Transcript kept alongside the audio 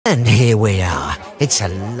And here we are. It's a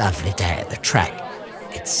lovely day at the track.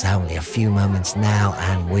 It's only a few moments now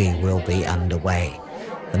and we will be underway.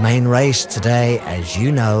 The main race today, as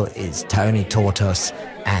you know, is Tony Tortoise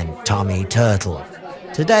and Tommy Turtle.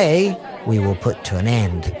 Today, we will put to an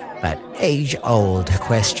end that age-old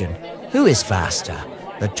question: who is faster,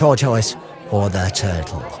 the tortoise or the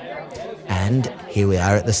turtle? And here we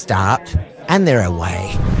are at the start, and they're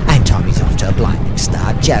away. And Tommy's off to a blinding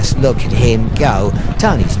start. Just look at him go.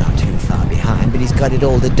 Tony's not too far behind, but he's got it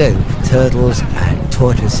all to do. Turtles and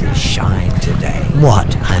tortoises shine today.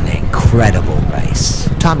 What an incredible race.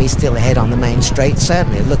 Tommy's still ahead on the main straight,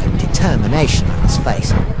 certainly a look of determination on his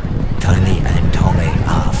face. Tony and Tommy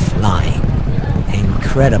are flying.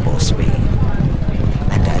 Incredible speed.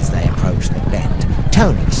 And as they approach the bend,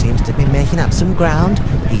 Tony seems to be making up some ground.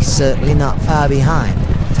 He's certainly not far behind.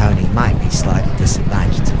 Tony might be slightly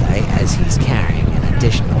disadvantaged today as he's carrying an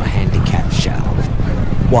additional handicap shell.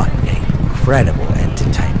 What incredible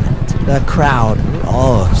entertainment. The crowd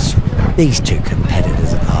roars. These two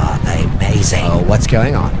competitors are amazing. Oh, what's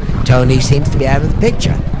going on? Tony seems to be out of the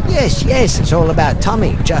picture. Yes, it's all about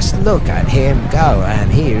Tommy. Just look at him go,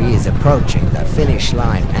 and here he is approaching the finish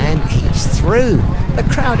line, and he's through. The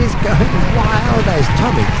crowd is going wild as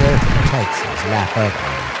Tommy Turtle takes his lap up.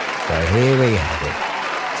 So here we have it.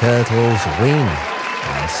 Turtles win.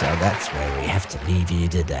 And so that's where we have to leave you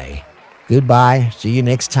today. Goodbye. See you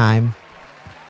next time.